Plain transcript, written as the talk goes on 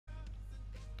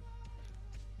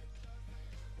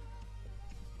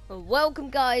Welcome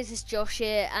guys, it's Josh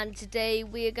here, and today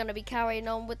we are going to be carrying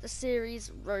on with the series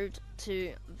Road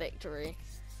to Victory.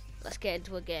 Let's get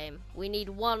into a game. We need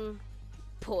 1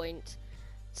 point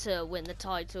to win the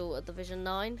title of Division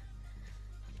 9.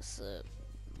 So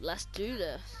let's do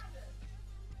this.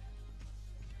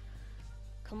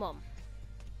 Come on.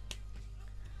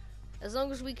 As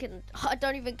long as we can, I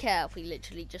don't even care if we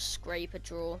literally just scrape a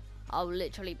draw. I'll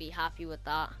literally be happy with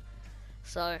that.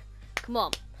 So, come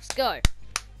on, let's go.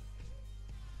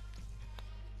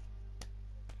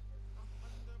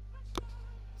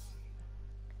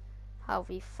 Have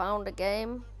we found a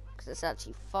game? Because it's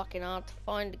actually fucking hard to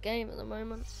find a game at the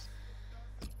moment.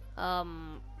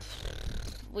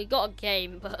 We got a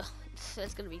game, but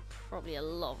there's gonna be probably a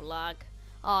lot of lag.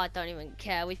 Oh, I don't even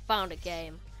care. We found a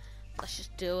game. Let's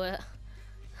just do it.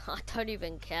 I don't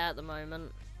even care at the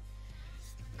moment.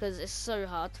 Because it's so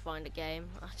hard to find a game.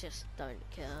 I just don't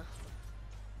care.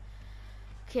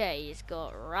 Okay, he's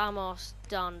got Ramos,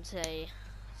 Dante,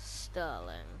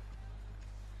 Sterling.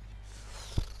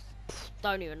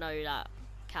 Don't even know who that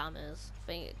cam is. I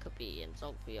think it could be in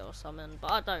Zogby or something,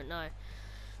 but I don't know.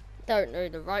 Don't know.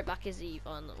 The right back is Eva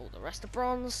and all the rest are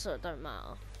bronze, so it don't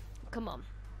matter. Come on.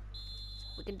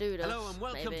 We can do this. Hello and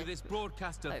welcome maybe. to this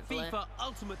broadcast of Hopefully. FIFA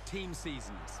Ultimate Team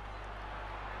Seasons.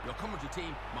 Your commentary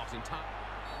team, Martin Tuck.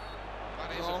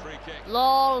 That is a free kick.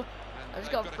 LOL. I And just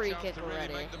they've got a free chance kick to really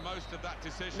already. make the most of that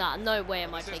decision. Nah, no way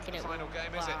am I This isn't taking the it final with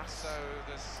game, is it? Vargas. So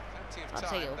there's plenty of I'll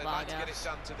time. take it with They'd like to get it Vargas.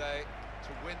 done today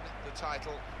to win the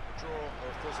title. A draw, or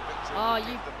of course a victory. Oh, would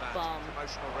you give them that bum.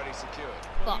 promotion already secured.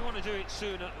 Well, you want to do it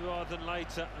sooner rather than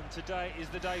later, and today is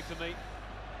the day for me.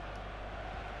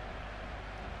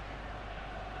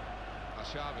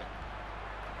 Ashavi.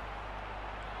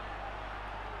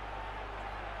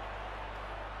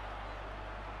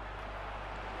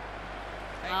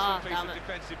 Excellent piece damn of it.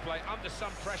 defensive play, under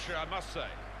some pressure, I must say.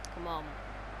 Come on.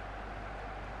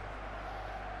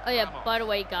 Oh yeah, Ramos. by the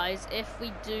way guys, if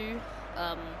we do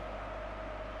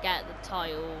get the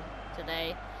title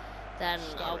today, then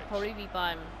I'll Sturridge. probably be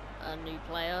buying a new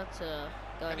player to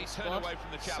go in Can he the turn squad. away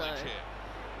from the challenge So here?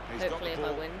 He's got hopefully the if I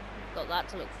ball. win, got that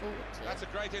to look forward to. That's a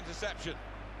great interception.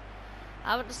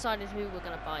 I haven't decided who we're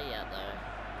gonna buy yet though.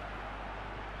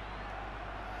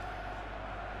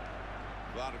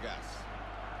 Vargas.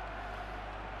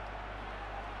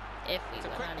 If we It's a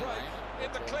win quick anyway. break.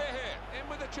 In the clear here. In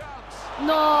with a chance.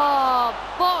 No,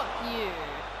 fuck you.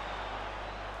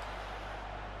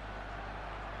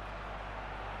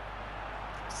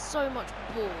 So much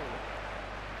ball.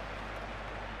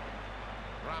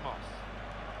 Ramos.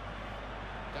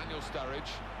 Daniel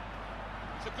Sturridge.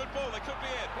 It's a good ball. They could be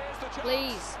in. Here's the chance.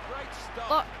 Please. Great stop.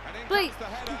 Fuck. And in Please. comes the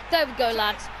header. There we go,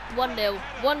 lads. 1-0.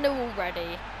 1-0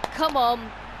 already. Come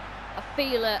on. I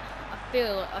feel it. I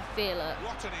feel it. I feel it.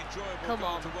 What an enjoyable Come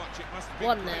goal on. to watch. It must have been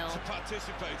 1-0. great to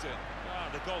participate in.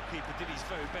 The goalkeeper did his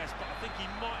very best, but I think he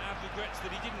might have regrets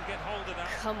that he didn't get hold of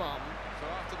that. Come on. So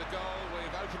after the goal,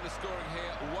 we've opened the scoring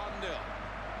here. 1-0.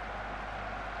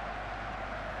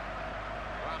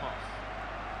 Ramos.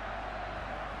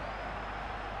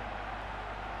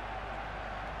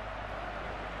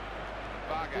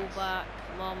 Ball Vargas. back.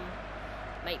 Come on.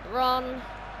 Make the run.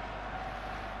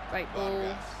 Great ball.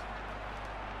 Vargas.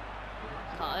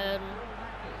 Cut in.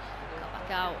 Cut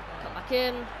back out. Cut back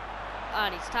in.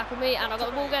 And he's tackled me, and I got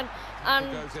the ball again. And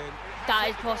Goes in. that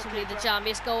is possibly the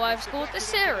jammiest goal I've scored this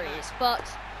series, but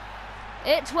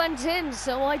it went in,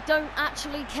 so I don't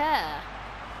actually care.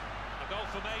 A goal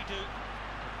from Adu.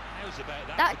 How's about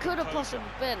that? That for could have composure? possibly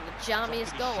been the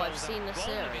jammiest goal I've seen this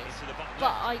series,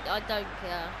 but I don't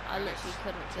care. I literally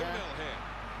couldn't 2-0 care.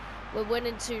 here. We're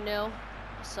winning 2-0,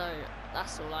 so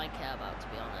that's all I care about, to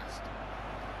be honest.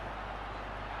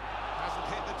 Hasn't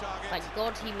hit the target. Thank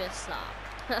God he missed that.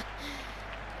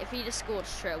 If he'd have scored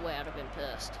straight away, I'd have been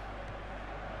pissed.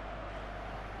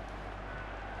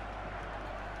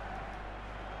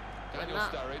 Daniel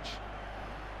that. Sturridge.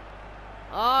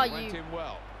 Oh, He went you in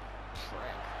well. prick.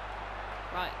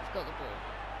 Right, I've got the ball.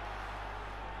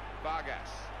 Vargas.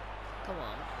 Come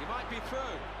on. He might be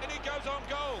through. And he goes on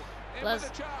goal. In Let's-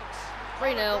 with a chance.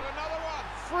 3-0. Got another one.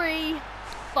 3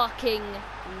 fucking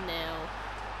nil.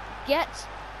 Get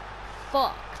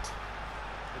fucked.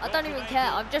 I don't even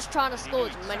care. I'm just trying to score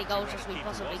as many goals as we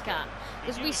possibly can.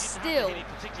 Because we still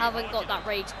haven't got that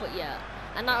rage quit yet.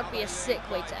 And that would be a sick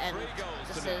way to end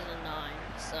the season 9.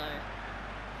 So,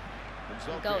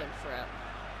 I'm going for it.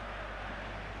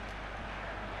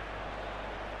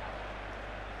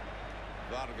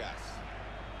 Vargas.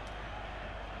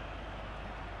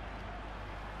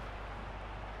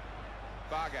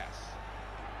 Vargas.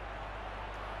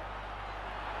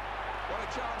 What a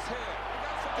chance here. He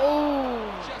goes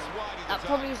Oh, Just wide of the that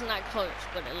probably target. wasn't that close,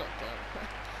 but it looked good.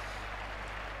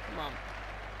 Come on.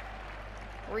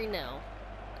 3-0.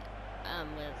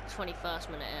 With 21st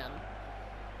minute in.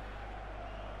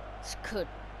 This could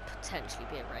potentially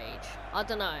be a rage. I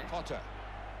don't know. Potter.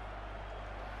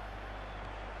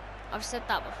 I've said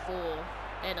that before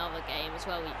in other games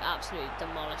where we've absolutely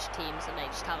demolished teams and they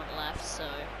just haven't left, so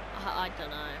I don't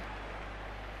know.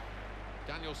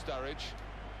 Daniel Sturridge.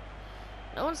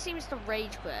 No one seems to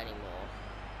rage quit anymore.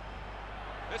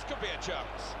 This could be a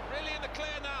chance. Really in the clear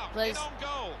now. Please. In on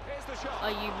goal. Here's the shot. Oh,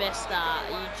 you missed that.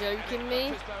 Are you joking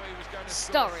me?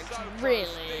 Sturridge, Sturridge,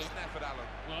 really?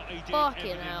 Well, he did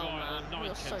Fucking everything hell, right man. on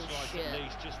You're so 9/10 slice shit. at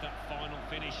least. Just that final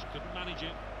finish, couldn't manage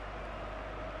it.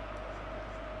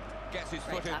 Gets his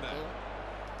Great foot in tackle. there.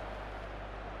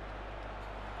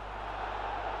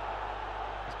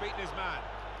 He's beaten his man.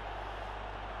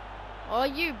 Oh,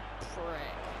 you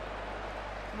prick.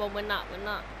 Come on, win that, win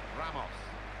that. Ramos.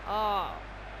 Oh,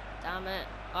 damn it.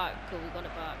 Alright, cool, we got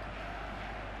it back.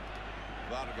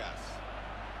 Vargas.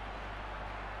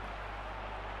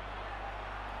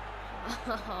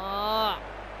 Come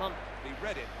on. He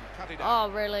read it and cut it out.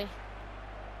 Oh, really?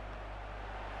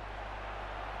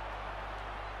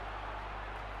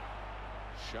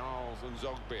 Charles and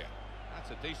Zogbia.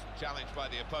 That's a decent challenge by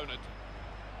the opponent.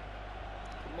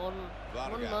 Come on.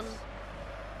 Come on, Vargas. man.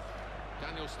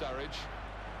 Daniel Sturridge.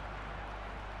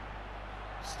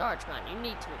 Sturridge, man, you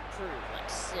need to improve, like,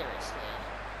 seriously.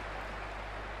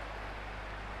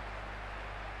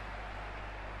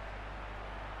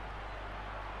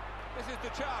 This is the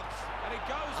chance, and it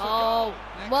goes for Oh, goal.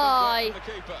 Excellent my work from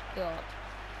the keeper. God.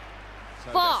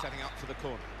 So Fuck. they're setting up for the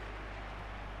corner.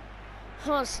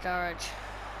 Come on, Sturridge.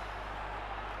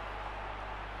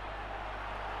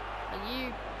 Are you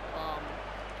bum?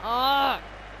 Ah!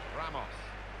 Ramos.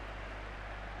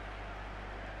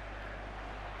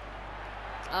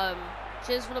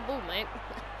 Cheers for the ball, mate.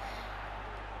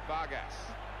 Vargas.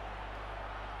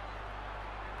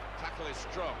 Tackle is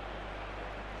strong.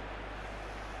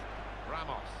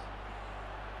 Ramos.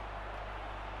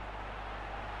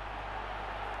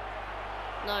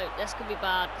 No, this could be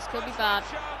bad. This could be bad.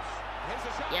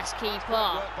 Yes, keeper.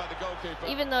 Work by the goalkeeper.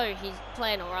 Even though he's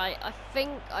playing alright, I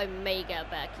think I may get a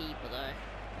better keeper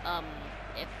though.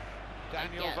 If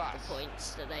Daniel I get Vaz. the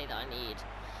points today that I need.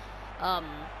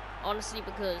 Honestly,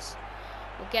 because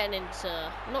we're getting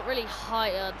into not really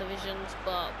higher divisions,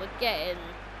 but we're getting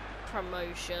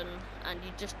promotion, and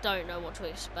you just don't know what to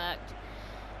expect.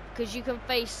 Because you can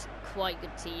face quite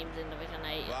good teams in Division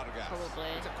 8, Vargas. probably.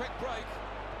 It's a quick break.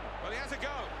 Well, he has a go.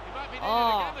 He might be needed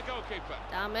Oh. again, the goalkeeper.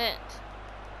 Damn it.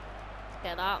 Let's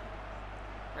get that.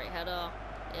 Great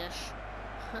header-ish.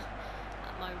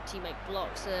 My teammate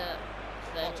blocks it.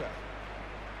 Then Potter.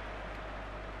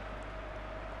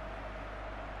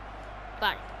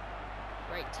 bang.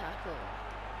 Great tackle.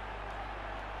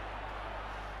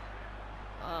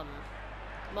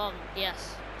 Come on.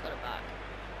 Yes. Got it back.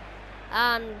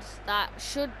 And that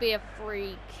should be a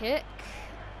free kick.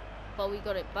 But we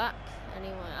got it back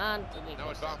anyway. And we No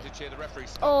missed it. advantage here. The referee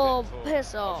stopped Oh, it for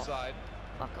piss off. offside.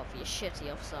 Fuck off, you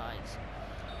shitty offsides.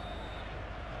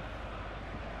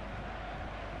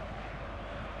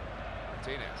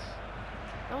 Martinez.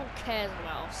 No one cares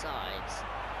about offsides.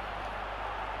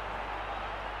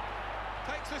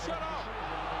 Takes the shot off.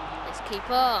 It's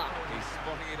keeper. He's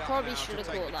spotting it up Probably now should to have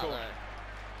take caught the that corner. though.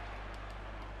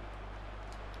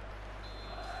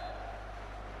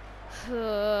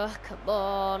 Come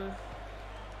on.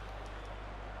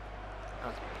 That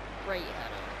was a great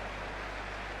header.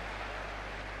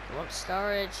 Come on,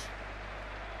 Sturridge.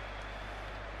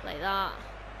 Play that.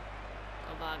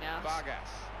 Oh, Vargas. Vargas.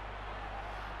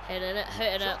 Hitting it,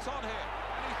 hitting it. Shots on here.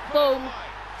 And he's put it Boom. wide.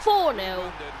 4-0.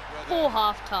 Wondered whether For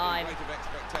half time. the weight of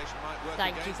expectation might work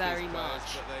Thank you against very these players,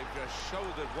 much. But they've just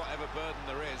shouldered whatever burden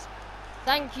there is.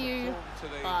 Thank you, Performed to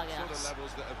the Vargas. sort of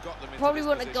levels that have got them into Probably this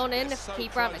wouldn't have gone position. in They're if so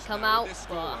keeper hadn't close come now out, with this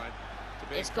but scoreline to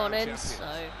being it's gone crowned in, champions. so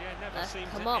Yeah, never let's seemed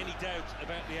come to on. any doubt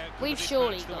about the outcome We've of this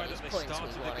surely match, the got way these that they points we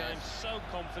started the wanted. game so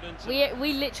confident.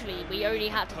 We literally, we only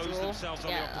had to imposed draw themselves to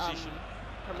on the get opposition.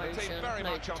 And the team promotion, very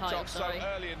no much on title, top so sorry.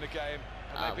 early in the game,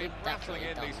 and they've been We've rattling definitely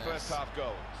in done these this. first half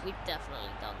goals. We've definitely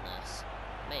done this.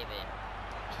 Maybe.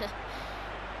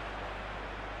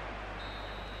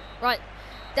 Right,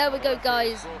 there we go,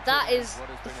 guys. That is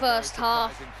the first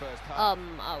half.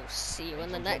 I'll see you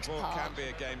in the next part. Can be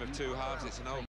a game of two halves. It's an old